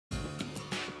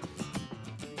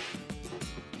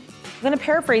I'm gonna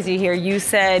paraphrase you here. You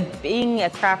said being a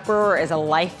craft brewer is a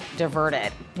life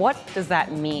diverted. What does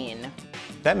that mean?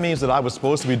 That means that I was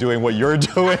supposed to be doing what you're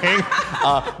doing.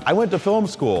 I went to film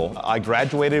school. I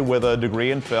graduated with a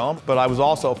degree in film, but I was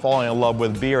also falling in love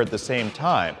with beer at the same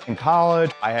time. In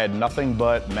college, I had nothing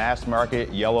but mass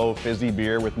market, yellow, fizzy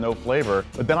beer with no flavor.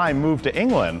 But then I moved to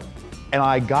England, and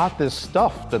I got this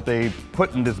stuff that they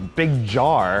put in this big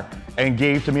jar and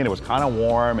gave to me, and it was kind of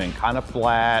warm and kind of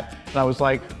flat. And I was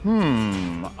like,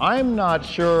 I'm not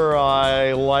sure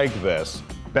I like this.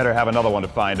 Better have another one to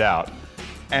find out.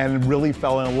 And really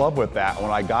fell in love with that. When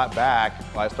I got back,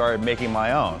 I started making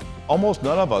my own. Almost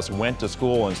none of us went to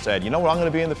school and said, you know what I'm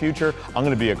gonna be in the future? I'm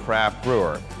gonna be a craft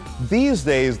brewer. These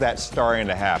days, that's starting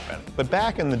to happen. But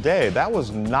back in the day, that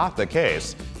was not the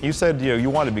case. You said you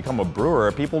wanted to become a brewer,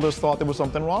 people just thought there was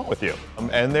something wrong with you.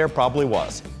 And there probably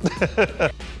was.